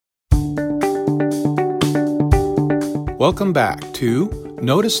Welcome back to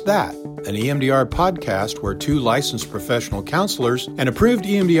Notice That, an EMDR podcast where two licensed professional counselors and approved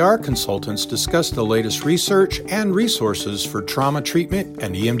EMDR consultants discuss the latest research and resources for trauma treatment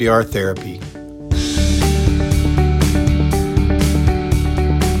and EMDR therapy.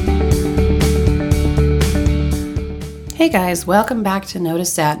 Hey guys, welcome back to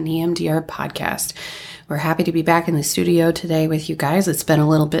Notice That, an EMDR podcast. We're happy to be back in the studio today with you guys. It's been a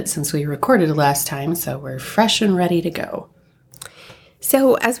little bit since we recorded last time, so we're fresh and ready to go.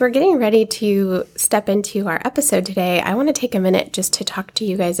 So as we're getting ready to step into our episode today, I want to take a minute just to talk to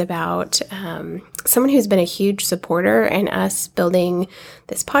you guys about someone who's been a huge supporter in us building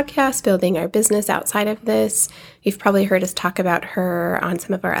this podcast, building our business outside of this. You've probably heard us talk about her on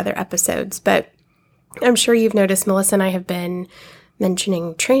some of our other episodes, but I'm sure you've noticed Melissa and I have been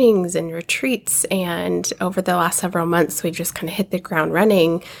mentioning trainings and retreats, and over the last several months, we've just kind of hit the ground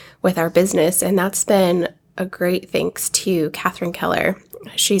running with our business, and that's been a great thanks to Catherine Keller.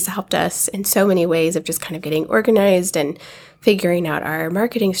 She's helped us in so many ways of just kind of getting organized and figuring out our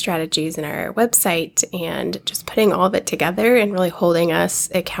marketing strategies and our website and just putting all of it together and really holding us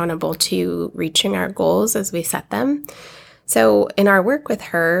accountable to reaching our goals as we set them. So in our work with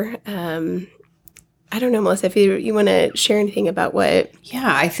her, I don't know, Melissa, if you want to share anything about what...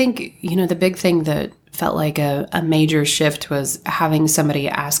 Yeah, I think, the big thing that felt like a major shift was having somebody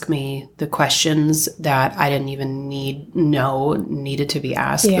ask me the questions that I didn't even needed to be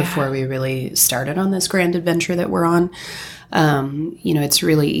asked before we really started on this grand adventure that we're on. It's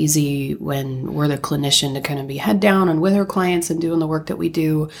really easy when we're the clinician to kind of be head down and with our clients and doing the work that we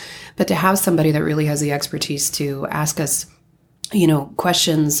do, but to have somebody that really has the expertise to ask us,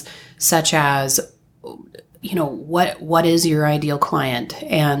 questions such as, what is your ideal client?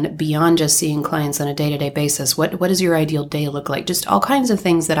 And beyond just seeing clients on a day-to-day basis, what does your ideal day look like? Just all kinds of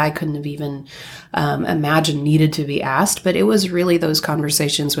things that I couldn't have even imagined needed to be asked. But it was really those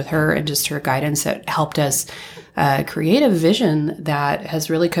conversations with her and just her guidance that helped us create a vision that has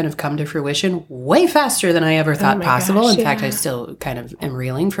really kind of come to fruition way faster than I ever thought possible. In fact, I still kind of am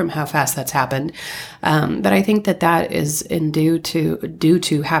reeling from how fast that's happened. But I think that is due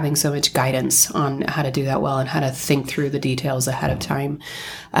to having so much guidance on how to do that well and how to think through the details ahead of time.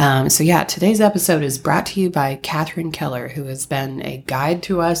 Today's episode is brought to you by Catherine Keller, who has been a guide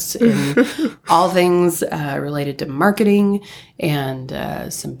to us in all things related to marketing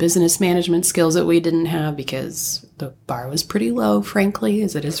and some business management skills that we didn't have because the bar was pretty low, frankly,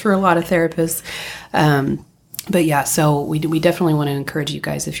 as it is for a lot of therapists. So we definitely want to encourage you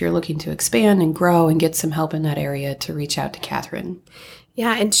guys, if you're looking to expand and grow and get some help in that area, to reach out to Catherine.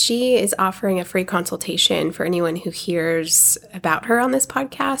 Yeah, and she is offering a free consultation for anyone who hears about her on this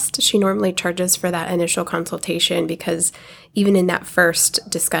podcast. She normally charges for that initial consultation because even in that first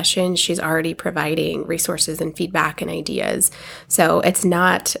discussion, she's already providing resources and feedback and ideas. So it's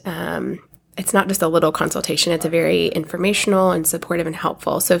not just a little consultation. It's a very informational and supportive and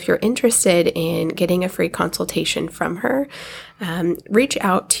helpful. So if you're interested in getting a free consultation from her, reach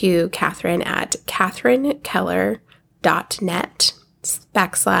out to Catherine at katherinekeller.net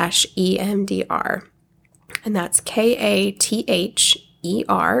 /EMDR. And that's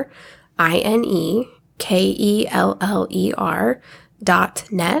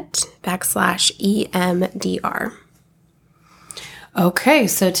KATHERINEKELLER.net /EMDR. Okay,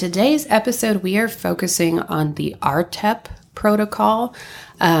 so today's episode, we are focusing on the RTEP protocol.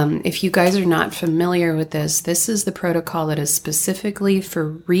 If you guys are not familiar with this is the protocol that is specifically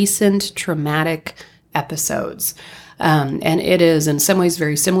for recent traumatic episodes. And it is in some ways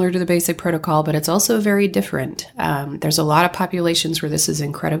very similar to the basic protocol, but it's also very different. There's a lot of populations where this is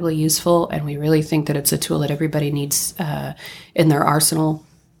incredibly useful, and we really think that it's a tool that everybody needs in their arsenal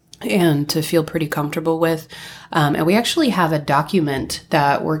and to feel pretty comfortable with. And we actually have a document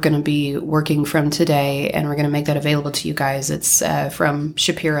that we're going to be working from today, and we're going to make that available to you guys. It's from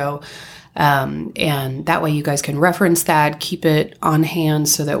Shapiro. And that way you guys can reference that, keep it on hand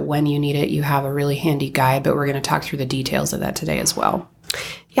so that when you need it, you have a really handy guide, but we're going to talk through the details of that today as well.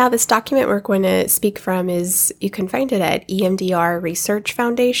 Yeah, this document we're going to speak from you can find it at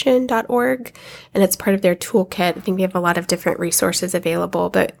emdrresearchfoundation.org, and it's part of their toolkit. I think they have a lot of different resources available,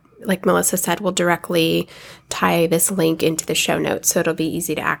 but like Melissa said, we'll directly tie this link into the show notes, so it'll be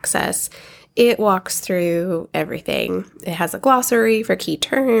easy to access. It walks through everything. It has a glossary for key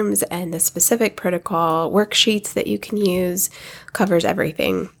terms and the specific protocol worksheets that you can use, covers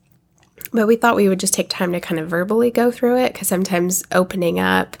everything. But we thought we would just take time to kind of verbally go through it, because sometimes opening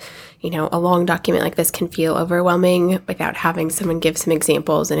up, a long document like this can feel overwhelming without having someone give some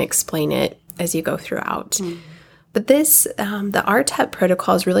examples and explain it as you go throughout. But this, the RTEP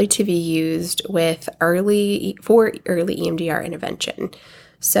protocol is really to be used with for early EMDR intervention.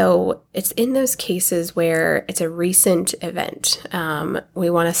 So it's in those cases where it's a recent event. We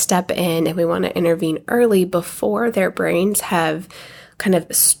want to step in and we want to intervene early before their brains have kind of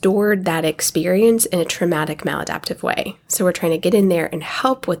stored that experience in a traumatic maladaptive way. So we're trying to get in there and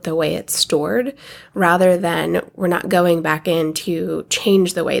help with the way it's stored rather than we're not going back in to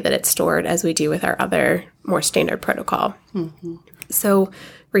change the way that it's stored as we do with our other more standard protocol. Mm-hmm. So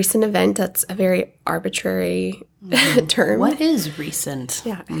recent event, that's a very arbitrary term. What is recent?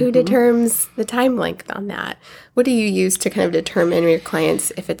 Yeah. Who determines the time length on that? What do you use to kind of determine your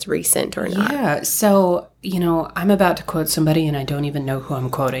clients if it's recent or not? Yeah. So, I'm about to quote somebody and I don't even know who I'm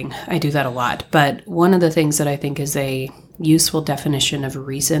quoting. I do that a lot. But one of the things that I think is a useful definition of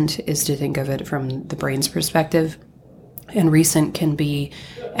recent is to think of it from the brain's perspective. And recent can be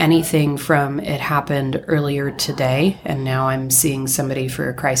anything from it happened earlier today, and now I'm seeing somebody for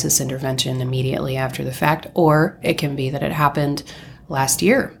a crisis intervention immediately after the fact, or it can be that it happened last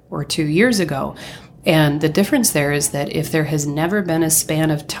year or 2 years ago. And the difference there is that if there has never been a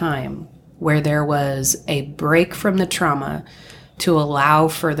span of time where there was a break from the trauma to allow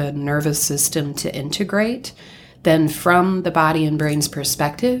for the nervous system to integrate, then from the body and brain's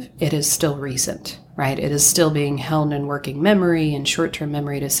perspective, it is still recent. Right? It is still being held in working memory and short-term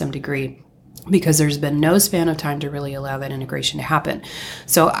memory to some degree because there's been no span of time to really allow that integration to happen.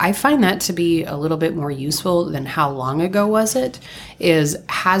 So I find that to be a little bit more useful than how long ago was it,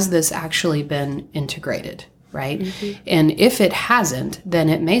 has this actually been integrated, right? Mm-hmm. And if it hasn't, then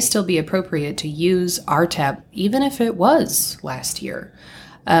it may still be appropriate to use RTEP even if it was last year.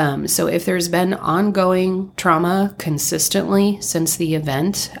 So if there's been ongoing trauma consistently since the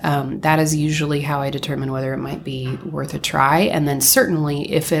event, that is usually how I determine whether it might be worth a try. And then certainly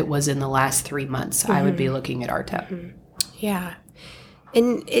if it was in the last 3 months, I would be looking at RTEP. Mm-hmm. Yeah.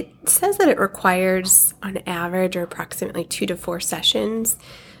 And it says that it requires on average or approximately 2 to 4 sessions.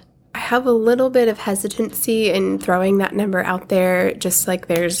 I have a little bit of hesitancy in throwing that number out there, just like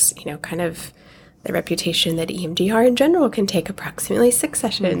there's, kind of the reputation that EMDR in general can take approximately 6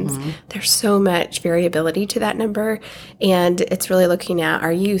 sessions. Mm-hmm. There's so much variability to that number. And it's really looking at,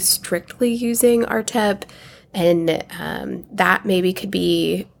 are you strictly using RTEP? And that maybe could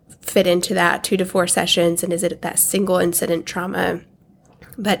be fit into that 2 to 4 sessions. And is it that single incident trauma?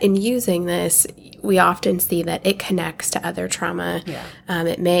 But in using this, we often see that it connects to other trauma. Yeah.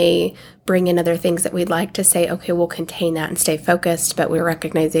 It may bring in other things that we'd like to say, okay, we'll contain that and stay focused, but we're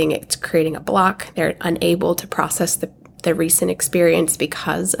recognizing it's creating a block. They're unable to process the recent experience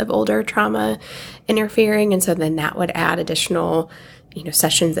because of older trauma interfering. And so then that would add additional,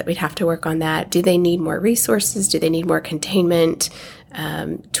 sessions that we'd have to work on that. Do they need more resources? Do they need more containment?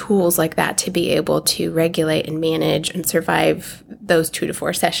 Tools like that to be able to regulate and manage and survive those 2 to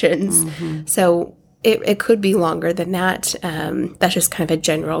 4 sessions. Mm-hmm. So it could be longer than that. That's just kind of a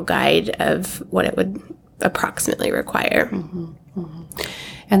general guide of what it would approximately require. Mm-hmm. Mm-hmm.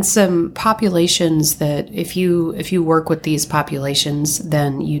 And some populations that if you work with these populations,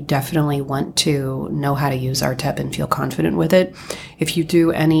 then you definitely want to know how to use RTEP and feel confident with it. If you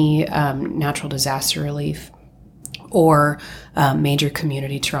do any natural disaster relief, or major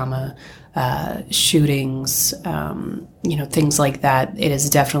community trauma, shootings, things like that, it is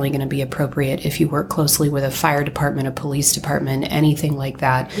definitely going to be appropriate. If you work closely with a fire department, a police department, anything like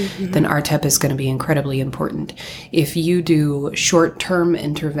that, mm-hmm. then RTEP is going to be incredibly important. If you do short-term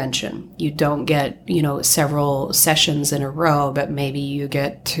intervention, you don't get, several sessions in a row, but maybe you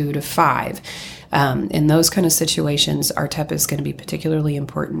get 2 to 5. In those kind of situations, RTEP is going to be particularly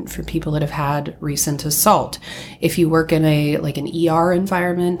important for people that have had recent assault. If you work in an ER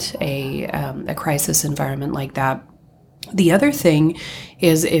environment, a crisis environment like that. The other thing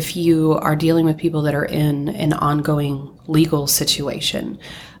is if you are dealing with people that are in an ongoing legal situation,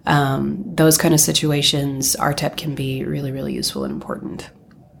 those kind of situations, RTEP can be really, really useful and important.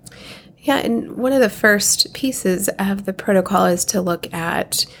 Yeah, and one of the first pieces of the protocol is to look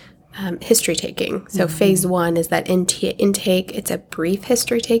at history taking. So mm-hmm. phase 1 is that intake. It's a brief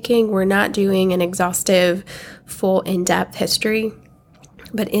history taking. We're not doing an exhaustive, full in-depth history,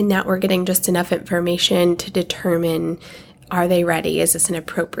 but in that we're getting just enough information to determine, are they ready? Is this an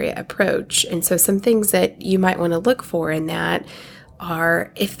appropriate approach? And so some things that you might want to look for in that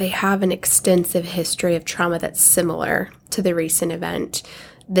are if they have an extensive history of trauma that's similar to the recent event,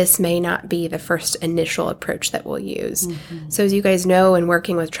 this may not be the first initial approach that we'll use. Mm-hmm. So as you guys know, in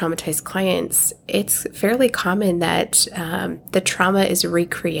working with traumatized clients, it's fairly common that the trauma is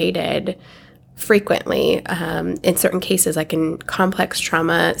recreated frequently. In certain cases, like in complex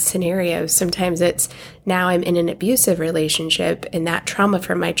trauma scenarios, sometimes it's now I'm in an abusive relationship and that trauma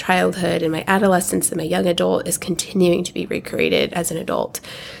from my childhood and my adolescence and my young adult is continuing to be recreated as an adult.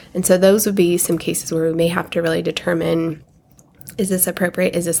 And so those would be some cases where we may have to really determine, is this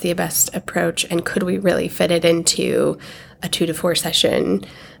appropriate? Is this the best approach? And could we really fit it into a 2 to 4 session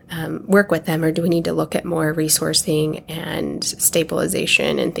work with them? Or do we need to look at more resourcing and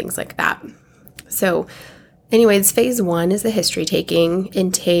stabilization and things like that? So anyways, phase 1 is the history taking,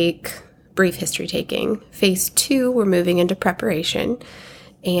 intake, brief history taking. Phase 2, we're moving into preparation.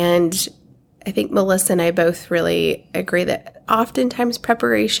 And I think Melissa and I both really agree that oftentimes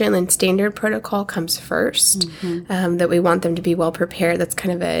preparation and standard protocol comes first, that we want them to be well prepared. That's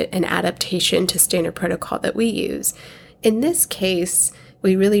kind of an adaptation to standard protocol that we use. In this case,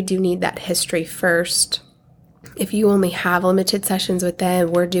 we really do need that history first. If you only have limited sessions with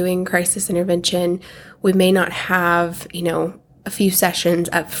them, we're doing crisis intervention, we may not have, a few sessions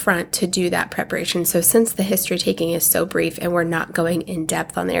up front to do that preparation. So since the history taking is so brief and we're not going in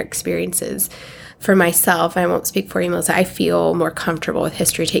depth on their experiences, for myself, I won't speak for you, Melissa, I feel more comfortable with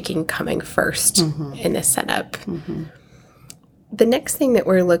history taking coming first in this setup. The next thing that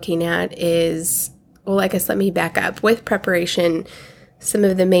we're looking at is, well, I guess let me back up. With preparation, some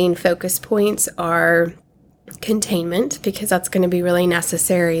of the main focus points are containment, because that's going to be really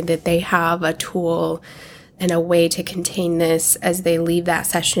necessary that they have a tool and a way to contain this as they leave that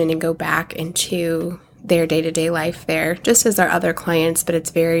session and go back into their day-to-day life there, just as our other clients, but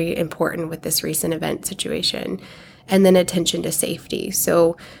it's very important with this recent event situation. And then attention to safety.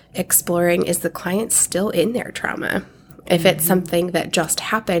 So exploring, is the client still in their trauma? If it's something that just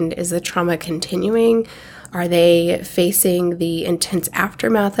happened, is the trauma continuing? Are they facing the intense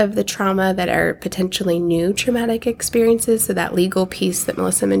aftermath of the trauma that are potentially new traumatic experiences? So that legal piece that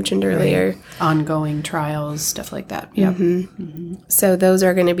Melissa mentioned earlier. Right. Ongoing trials, stuff like that. Yep. So those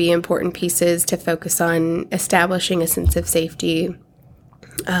are going to be important pieces to focus on establishing a sense of safety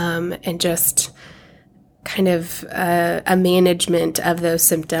and just kind of a management of those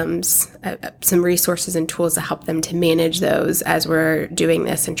symptoms, some resources and tools to help them to manage those as we're doing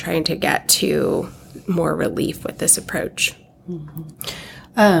this and trying to get to more relief with this approach.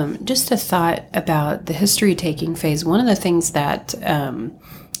 Just a thought about the history taking phase. One of the things that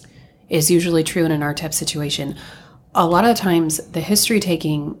is usually true in an RTEP situation, a lot of times the history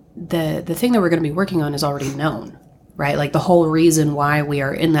taking, the thing that we're going to be working on is already known, right? Like the whole reason why we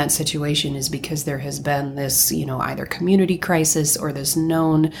are in that situation is because there has been this, either community crisis or this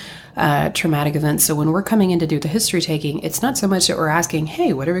known traumatic event. So when we're coming in to do the history taking, it's not so much that we're asking,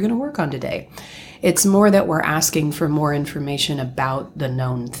 hey, what are we going to work on today? It's more that we're asking for more information about the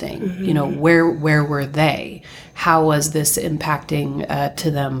known thing. Where were they? How was this impacting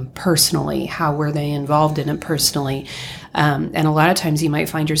to them personally? How were they involved in it personally? And a lot of times you might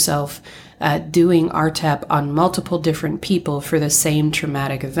find yourself doing RTEP on multiple different people for the same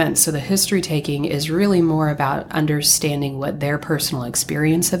traumatic event. So the history taking is really more about understanding what their personal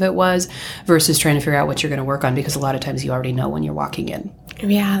experience of it was versus trying to figure out what you're going to work on, because a lot of times you already know when you're walking in.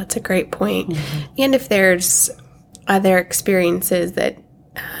 Yeah, that's a great point. And if there's other experiences that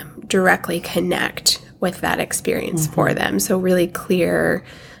directly connect with that experience for them, so really clear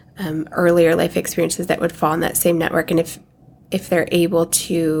earlier life experiences that would fall in that same network. And if they're able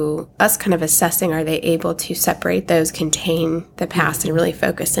to, us kind of assessing, are they able to separate those, contain the past, and really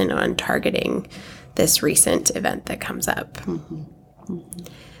focus in on targeting this recent event that comes up.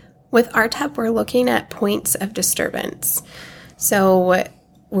 With RTEP, we're looking at points of disturbance. So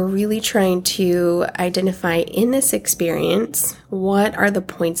we're really trying to identify in this experience, what are the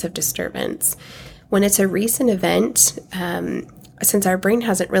points of disturbance? When it's a recent event, since our brain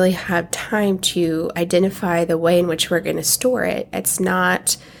hasn't really had time to identify the way in which we're going to store it,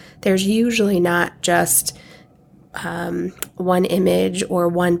 there's usually not just one image or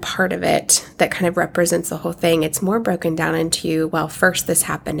one part of it that kind of represents the whole thing. It's more broken down into, well, first this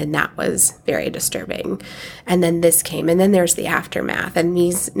happened and that was very disturbing. And then this came, and then there's the aftermath, and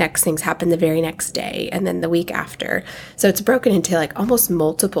these next things happen the very next day, and then the week after. So it's broken into like almost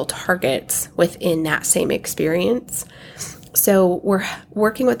multiple targets within that same experience. So we're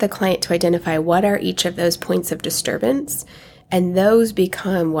working with the client to identify what are each of those points of disturbance, and those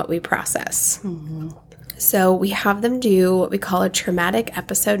become what we process. So we have them do what we call a traumatic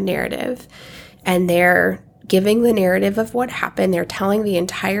episode narrative, and they're giving the narrative of what happened. They're telling the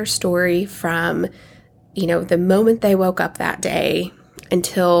entire story from, the moment they woke up that day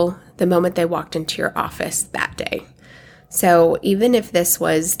until the moment they walked into your office that day. So even if this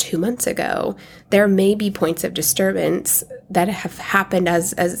was 2 months ago, there may be points of disturbance that have happened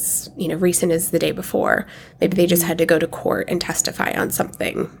as recent as the day before. Maybe they just had to go to court and testify on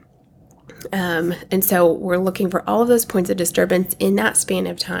something. And so we're looking for all of those points of disturbance in that span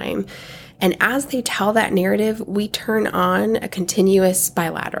of time. And as they tell that narrative, we turn on a continuous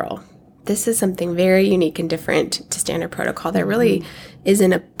bilateral. This is something very unique and different to standard protocol. There really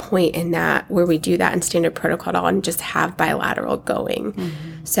isn't a point in that where we do that in standard protocol at all and just have bilateral going.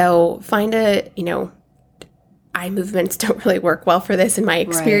 So find eye movements don't really work well for this in my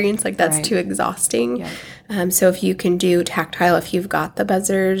experience. Like that's too exhausting. Yeah. So if you can do tactile, if you've got the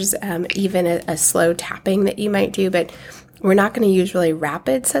buzzers, even a slow tapping that you might do, but we're not going to use really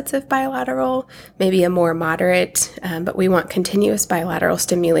rapid sets of bilateral, maybe a more moderate, but we want continuous bilateral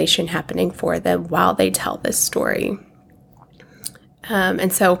stimulation happening for them while they tell this story.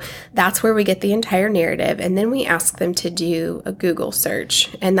 And so that's where we get the entire narrative. And then we ask them to do a Google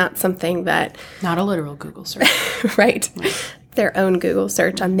search. And that's something that... Not a literal Google search. Right. Their own Google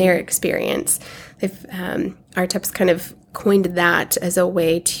search on their experience. RTEP's kind of coined that as a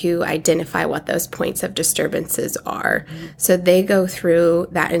way to identify what those points of disturbances are. So they go through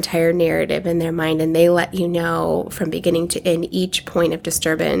that entire narrative in their mind and they let you know from beginning to end each point of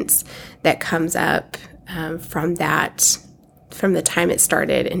disturbance that comes up from the time it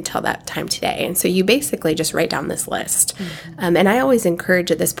started until that time today. And so you basically just write down this list. And I always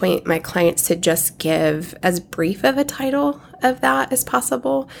encourage at this point my clients to just give as brief of a title of that as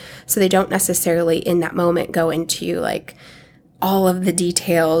possible. So they don't necessarily in that moment go into like all of the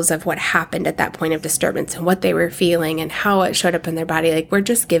details of what happened at that point of disturbance and what they were feeling and how it showed up in their body. Like we're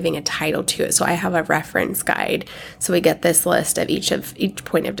just giving a title to it. So I have a reference guide. So we get this list of each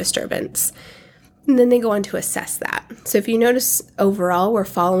point of disturbance. And then they go on to assess that. So if you notice overall, we're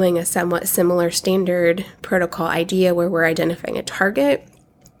following a somewhat similar standard protocol idea where we're identifying a target.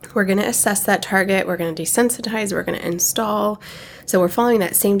 We're going to assess that target. We're going to desensitize. We're going to install. So we're following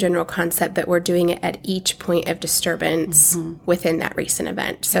that same general concept, but we're doing it at each point of disturbance within that recent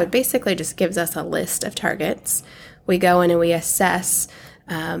event. So it basically just gives us a list of targets. We go in and we assess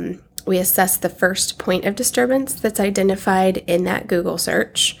the first point of disturbance that's identified in that Google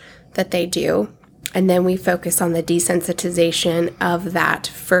search that they do. And then we focus on the desensitization of that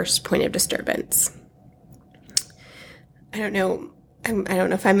first point of disturbance. I don't know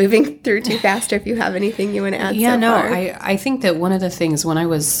if I'm moving through too fast or if you have anything you want to add. I think that one of the things when I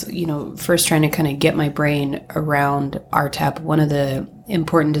was, first trying to kind of get my brain around RTEP, one of the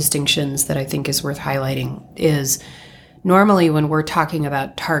important distinctions that I think is worth highlighting is normally when we're talking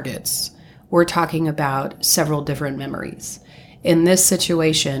about targets, we're talking about several different memories. In this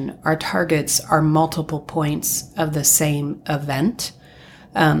situation, our targets are multiple points of the same event.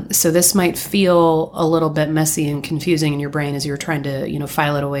 So this might feel a little bit messy and confusing in your brain as you're trying to,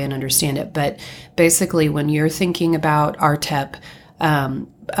 file it away and understand it. But basically, when you're thinking about RTEP,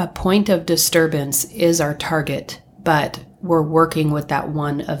 a point of disturbance is our target, but we're working with that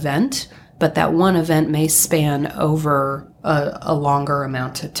one event. But that one event may span over a longer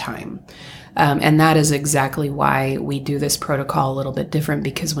amount of time. And that is exactly why we do this protocol a little bit different,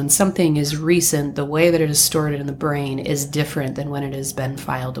 because when something is recent, the way that it is stored in the brain is different than when it has been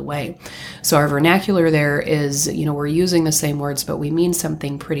filed away. So our vernacular there is, we're using the same words, but we mean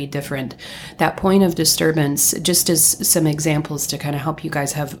something pretty different. That point of disturbance, just as some examples to kind of help you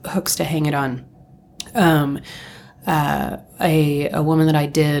guys have hooks to hang it on. A woman that I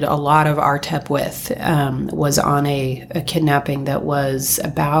did a lot of RTEP with was on a kidnapping that was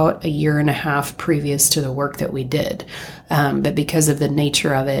about 1.5 years previous to the work that we did. But because of the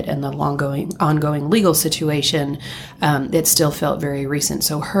nature of it and the ongoing legal situation, it still felt very recent.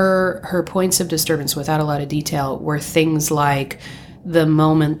 So her points of disturbance, without a lot of detail, were things like the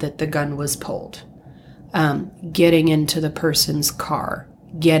moment that the gun was pulled, getting into the person's car,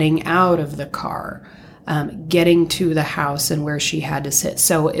 getting out of the car, getting to the house and where she had to sit.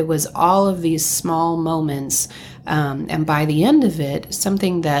 So it was all of these small moments. And by the end of it,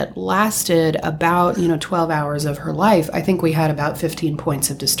 something that lasted about, 12 hours of her life, I think we had about 15 points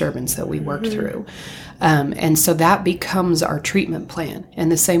of disturbance that we worked through. And so that becomes our treatment plan. In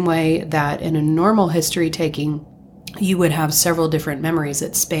the same way that in a normal history taking, you would have several different memories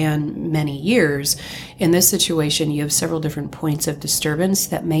that span many years. In this situation, you have several different points of disturbance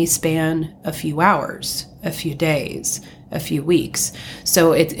that may span a few hours, a few days, a few weeks.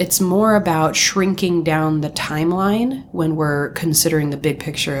 So it's more about shrinking down the timeline when we're considering the big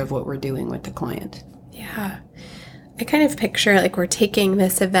picture of what we're doing with the client. Yeah. I kind of picture like we're taking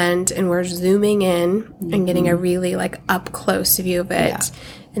this event and we're zooming in and getting a really up close view of it. Yeah.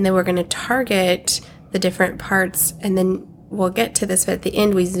 And then we're going to target the different parts, and then we'll get to this, but at the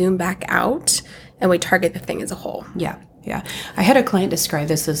end we zoom back out and we target the thing as a whole. Yeah. Yeah. I had a client describe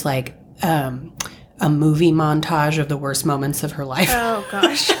this as like a movie montage of the worst moments of her life. Oh,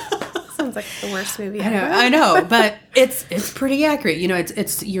 gosh. Sounds like the worst movie ever. I know, but it's pretty accurate. You know,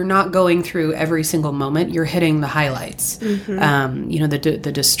 it's you're not going through every single moment. You're hitting the highlights, you know,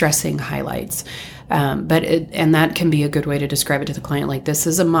 the distressing highlights. And that can be a good way to describe it to the client. Like, this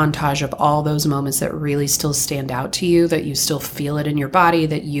is a montage of all those moments that really still stand out to you, that you still feel it in your body,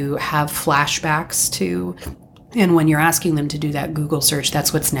 that you have flashbacks to. And when you're asking them to do that Google search,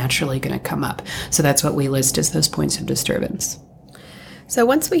 that's what's naturally going to come up. So that's what we list as those points of disturbance. So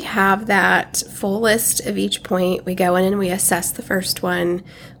once we have that full list of each point, we go in and we assess the first one.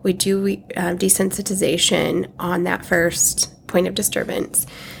 We do desensitization on that first point of disturbance.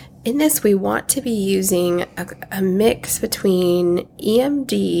 In this, we want to be using a mix between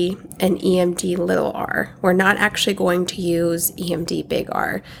EMD and EMD little r. We're not actually going to use EMD big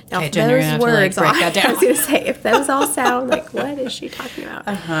R. Now, okay, if Jen, those words, break that down. I was going to say, if those all sound like, what is she talking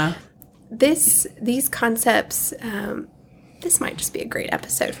about? These concepts, this might just be a great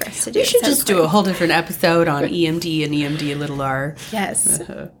episode for us to do. We should just do a whole different episode on EMD and EMD little r. Yes.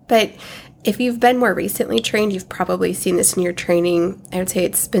 But if you've been more recently trained, you've probably seen this in your training. I would say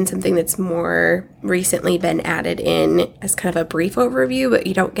it's been something that's more recently been added in as kind of a brief overview, but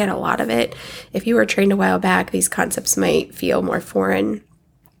you don't get a lot of it. If you were trained a while back, these concepts might feel more foreign.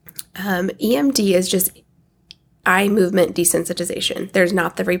 EMD is just eye movement desensitization. There's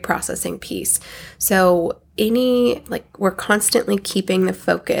not the reprocessing piece. So we're constantly keeping the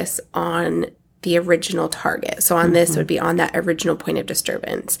focus on the original target. So on this would be on that original point of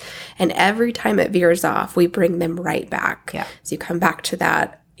disturbance. And every time it veers off, we bring them right back. Yeah. So you come back to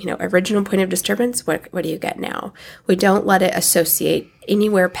that, original point of disturbance. What do you get now? We don't let it associate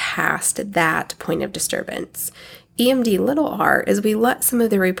anywhere past that point of disturbance. EMD little r is we let some of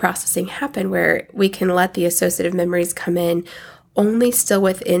the reprocessing happen, where we can let the associative memories come in only still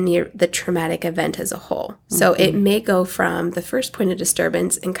within the traumatic event as a whole. So it may go from the first point of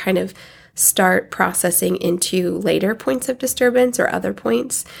disturbance and kind of start processing into later points of disturbance or other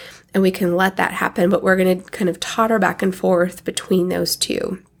points, and we can let that happen, but we're going to kind of totter back and forth between those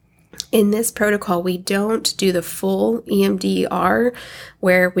two. In this protocol, we don't do the full EMDR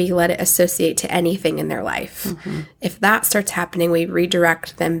where we let it associate to anything in their life. If that starts happening, we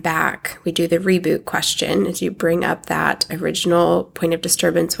redirect them back. We do the reboot question as you bring up that original point of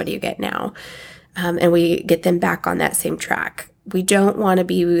disturbance. What do you get now? And we get them back on that same track. We don't want to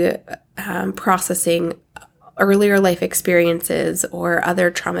be processing earlier life experiences or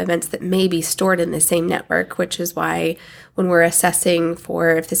other trauma events that may be stored in the same network, which is why when we're assessing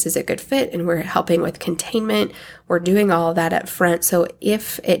for if this is a good fit and we're helping with containment, we're doing all of that up front. So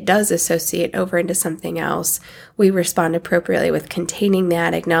if it does associate over into something else, we respond appropriately with containing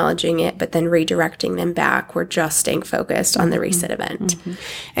that, acknowledging it, but then redirecting them back. We're just staying focused on the recent event.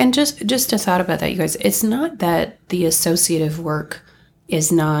 And just a thought about that, you guys, it's not that the associative work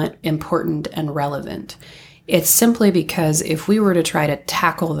is not important and relevant. It's simply because if we were to try to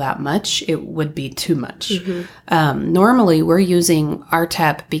tackle that much, it would be too much. Normally, we're using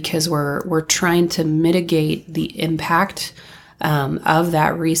RTEP because we're trying to mitigate the impact of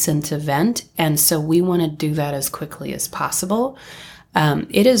that recent event, and so we want to do that as quickly as possible.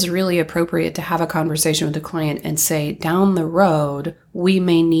 It is really appropriate to have a conversation with the client and say, down the road, we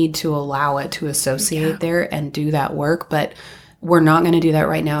may need to allow it to associate there and do that work, but we're not going to do that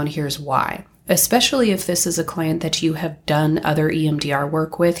right now, and here's why. Especially if this is a client that you have done other EMDR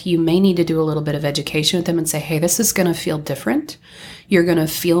work with, you may need to do a little bit of education with them and say, hey, this is going to feel different. You're going to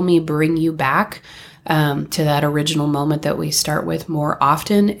feel me bring you back to that original moment that we start with more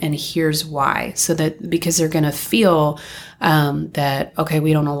often, and here's why. So that because they're going to feel that, okay,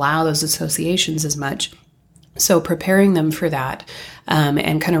 we don't allow those associations as much. So preparing them for that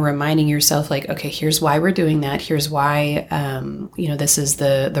and kind of reminding yourself like, okay, here's why we're doing that. Here's why, this is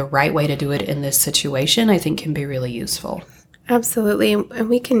the right way to do it in this situation, I think can be really useful. Absolutely. And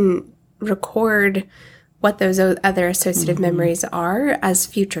we can record what those other associative memories are as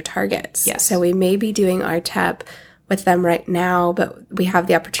future targets. Yes. So we may be doing RTEP with them right now, but we have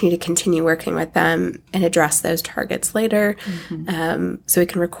the opportunity to continue working with them and address those targets later. So we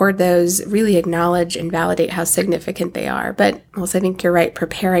can record those, really acknowledge and validate how significant they are. But also, I think you're right,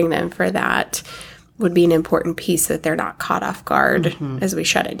 preparing them for that would be an important piece so that they're not caught off guard as we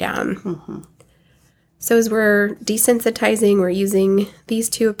shut it down. So as we're desensitizing, we're using these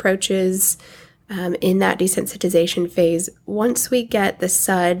two approaches in that desensitization phase. Once we get the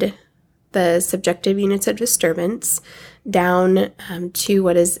SUD, the subjective units of disturbance, down to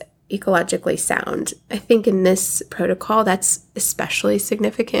what is ecologically sound. I think in this protocol, that's especially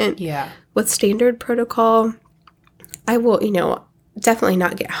significant. Yeah. With standard protocol, I will, definitely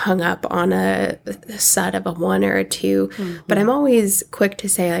not get hung up on a SUD of a 1 or a 2, but I'm always quick to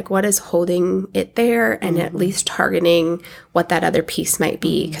say, like, what is holding it there, and at least targeting what that other piece might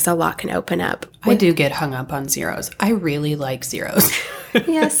be, because a lot can open up. I do get hung up on zeros. I really like zeros.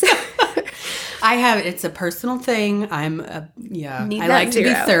 Yes. It's a personal thing. I like to zero.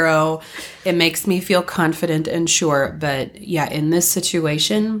 be thorough. It makes me feel confident and sure. But yeah, in this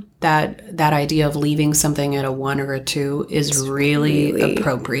situation, that idea of leaving something at a 1 or a 2 is really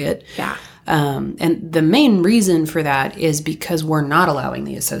appropriate. Yeah. And the main reason for that is because we're not allowing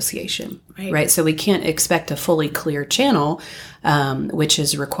the association, right? So we can't expect a fully clear channel, which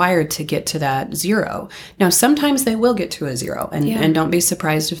is required to get to that 0. Now, sometimes they will get to a 0, and don't be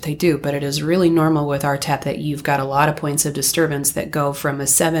surprised if they do, but it is really normal with RTEP that you've got a lot of points of disturbance that go from a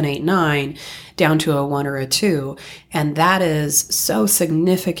 7, 8, 9 down to a 1 or a 2. And that is so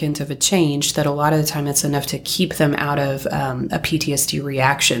significant of a change that a lot of the time it's enough to keep them out of a PTSD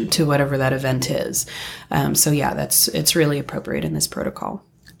reaction to whatever that event is. It's really appropriate in this protocol.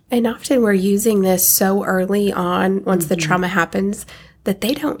 And often we're using this so early on, once the trauma happens, that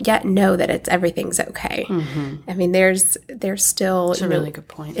they don't yet know that everything's okay. I mean, there's still That's a really good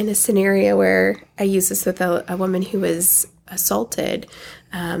point. In a scenario where I use this with a woman who was assaulted,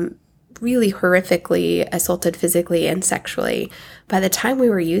 really horrifically assaulted physically and sexually. By the time we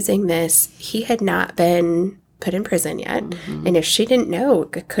were using this, he had not been put in prison yet. And if she didn't know,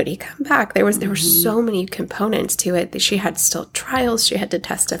 could he come back? There were so many components to it that she had still trials she had to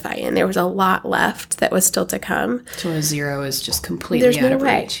testify in. There was a lot left that was still to come. So a 0 is just completely out of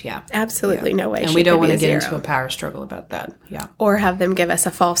reach. Yeah. Absolutely no way. And we don't want to get into a power struggle about that. Yeah. Or have them give us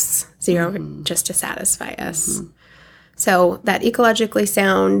a false 0 just to satisfy us. So that ecologically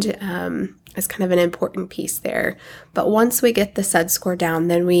sound is kind of an important piece there. But once we get the SUD score down,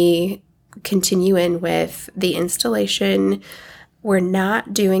 then we continue in with the installation. We're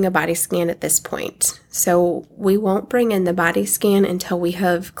not doing a body scan at this point. So we won't bring in the body scan until we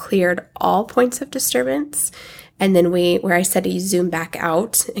have cleared all points of disturbance. And then where I said you zoom back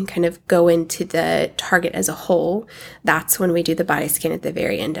out and kind of go into the target as a whole, that's when we do the body scan at the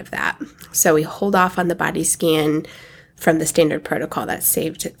very end of that. So we hold off on the body scan from the standard protocol that's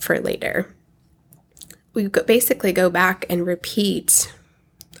saved for later. We basically go back and repeat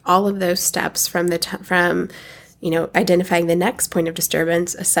all of those steps from identifying the next point of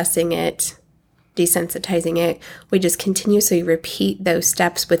disturbance, assessing it, desensitizing it. We just continue. So you repeat those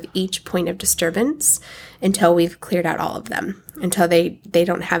steps with each point of disturbance until we've cleared out all of them, until they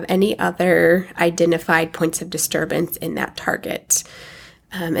don't have any other identified points of disturbance in that target.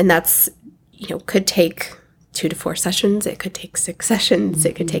 And that's, could take 2 to 4 sessions. It could take 6 sessions.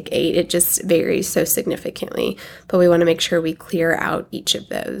 It could take 8. It just varies so significantly. But we want to make sure we clear out each of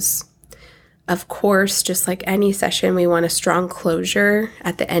those. Of course, just like any session, we want a strong closure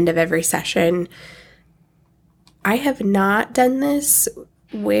at the end of every session. I have not done this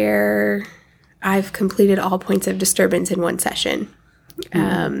where I've completed all points of disturbance in one session.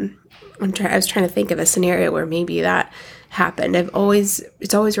 I was trying to think of a scenario where maybe that happened.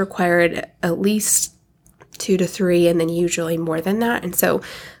 It's always required at least 2 to 3, and then usually more than that. And so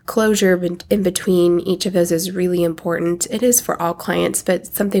closure in between each of those is really important. It is for all clients, but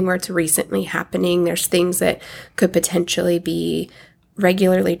something where it's recently happening. There's things that could potentially be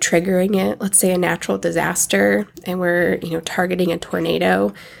regularly triggering it. Let's say a natural disaster, and we're, targeting a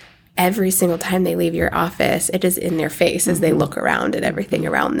tornado. Every single time they leave your office, it is in their face as they look around at everything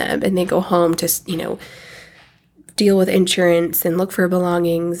around them, and they go home to, deal with insurance and look for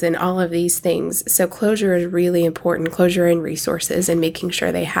belongings and all of these things. So closure is really important, closure and resources, and making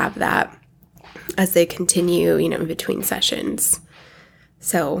sure they have that as they continue, in between sessions.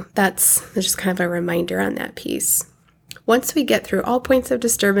 So that's just kind of a reminder on that piece. Once we get through all points of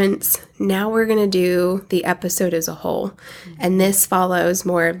disturbance, now we're going to do the episode as a whole. And this follows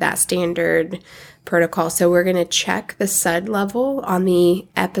more of that standard protocol. So we're going to check the SUD level on the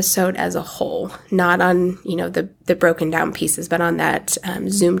episode as a whole, not on, the broken down pieces, but on that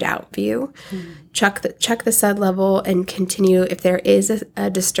zoomed out view. Check the SUD level and continue. If there is a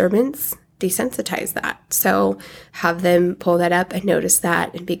disturbance, desensitize that. So have them pull that up and notice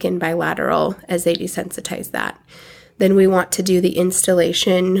that, and begin bilateral as they desensitize that. Then we want to do the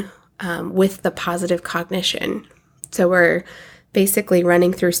installation with the positive cognition. So we're basically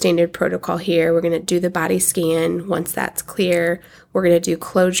running through standard protocol here. We're going to do the body scan. Once that's clear, we're going to do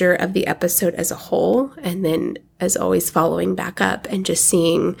closure of the episode as a whole, and then, as always, following back up and just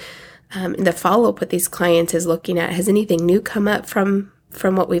seeing the follow-up with these clients is looking at, has anything new come up from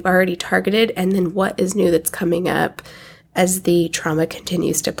what we've already targeted, and then what is new that's coming up as the trauma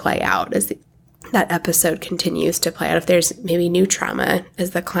continues to play out, as that episode continues to play out. If there's maybe new trauma,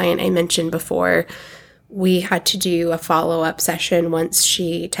 as the client I mentioned before, we had to do a follow-up session once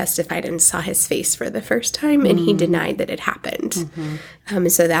she testified and saw his face for the first time, and he denied that it happened.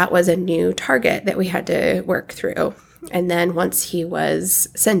 So that was a new target that we had to work through. And then once he was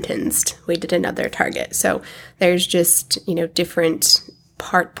sentenced, we did another target. So there's just, different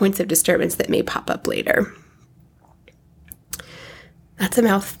points of disturbance that may pop up later. That's a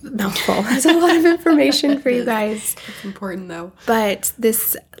mouthful. That's a lot of information for you guys. It's important, though. But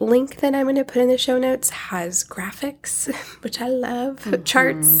this link that I'm going to put in the show notes has graphics, which I love,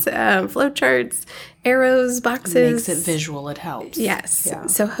 charts, flow charts, arrows, boxes. It makes it visual. It helps. Yes. Yeah.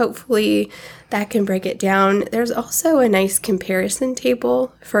 So hopefully that can break it down. There's also a nice comparison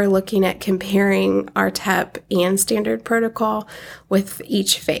table for looking at comparing RTEP and standard protocol with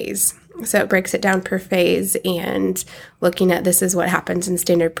each phase. So it breaks it down per phase and looking at this is what happens in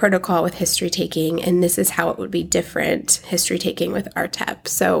standard protocol with history taking, and this is how it would be different history taking with RTEP.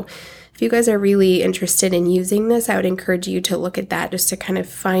 So if you guys are really interested in using this, I would encourage you to look at that just to kind of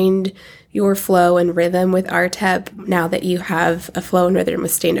find your flow and rhythm with RTEP now that you have a flow and rhythm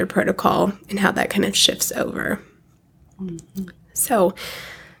with standard protocol and how that kind of shifts over. So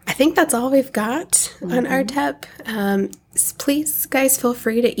I think that's all we've got on RTEP. Please, guys, feel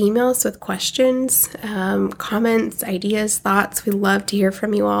free to email us with questions, comments, ideas, thoughts. We love to hear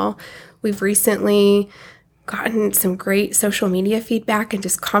from you all. We've recently gotten some great social media feedback and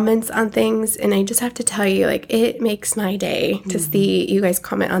just comments on things. And I just have to tell you, it makes my day to see you guys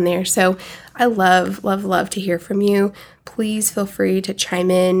comment on there. So I love, love, love to hear from you. Please feel free to chime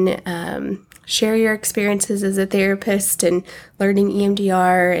in. Share your experiences as a therapist and learning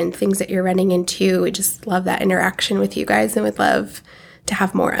EMDR and things that you're running into. We just love that interaction with you guys and would love to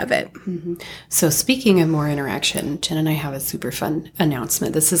have more of it. So speaking of more interaction, Jen and I have a super fun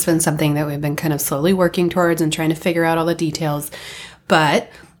announcement. This has been something that we've been kind of slowly working towards and trying to figure out all the details. But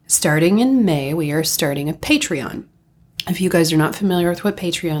starting in May, we are starting a Patreon. If you guys are not familiar with what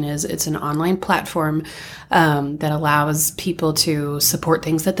Patreon is, it's an online platform that allows people to support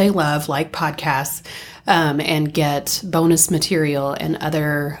things that they love, like podcasts, and get bonus material and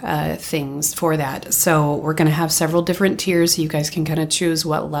other things for that. So we're going to have several different tiers. So you guys can kind of choose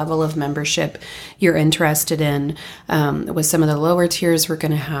what level of membership you're interested in. With some of the lower tiers, we're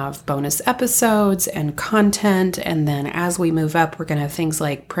going to have bonus episodes and content. And then as we move up, we're going to have things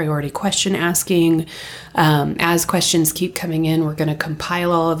like priority question asking. As questions keep coming in, we're going to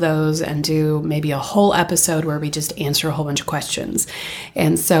compile all of those and do maybe a whole episode where we just answer a whole bunch of questions.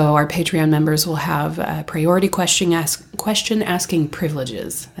 And so our Patreon members will have priority question asking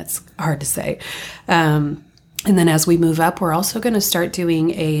privileges. That's hard to say. And then as we move up, we're also going to start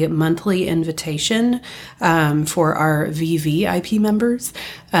doing a monthly invitation for our VVIP members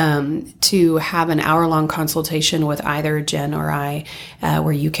to have an hour-long consultation with either Jen or I,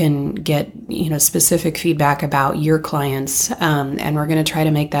 where you can get specific feedback about your clients. And we're going to try to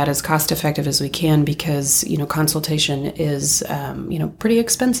make that as cost-effective as we can because consultation is pretty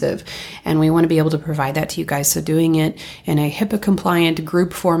expensive, and we want to be able to provide that to you guys. So doing it in a HIPAA-compliant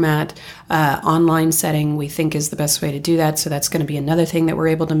group format, online setting, we think is the best way to do that. So that's going to be another thing that we're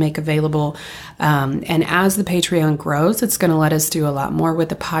able to make available. And as the Patreon grows, it's going to let us do a lot more with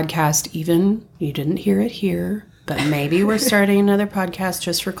the podcast. Even you didn't hear it here, but maybe we're starting another podcast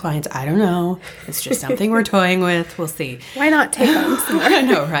just for clients. I don't know. It's just something we're toying with. We'll see. Why not take on some more? I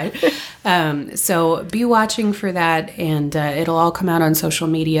know, right? So be watching for that, and it'll all come out on social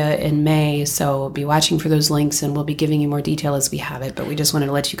media in May. So be watching for those links, and we'll be giving you more detail as we have it. But we just wanted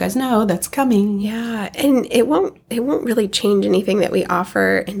to let you guys know that's coming. Yeah, and it won't really change anything that we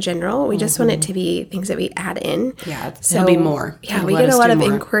offer in general. We just want it to be things that we add in. Yeah, so it'll be more. Yeah, we get a lot of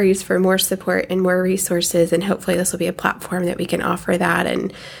inquiries for more support and more resources, and hopefully this will be a platform that we can offer that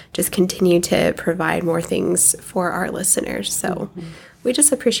and just continue to provide more things for our listeners. So we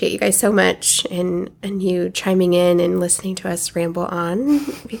just appreciate you guys so much and you chiming in and listening to us ramble on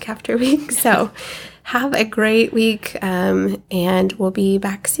week after week. So have a great week, and we'll be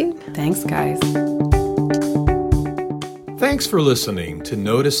back soon. Thanks, guys. Thanks for listening to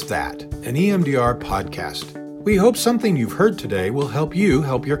Notice That, an EMDR podcast. We hope something you've heard today will help you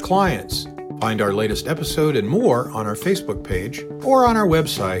help your clients. Find our latest episode and more on our Facebook page or on our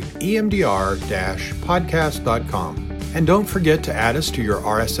website, emdr-podcast.com. And don't forget to add us to your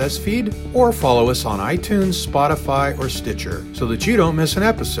RSS feed or follow us on iTunes, Spotify, or Stitcher so that you don't miss an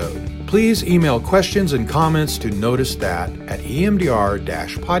episode. Please email questions and comments to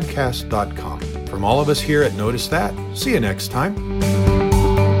noticethat@emdr-podcast.com. From all of us here at Notice That, see you next time.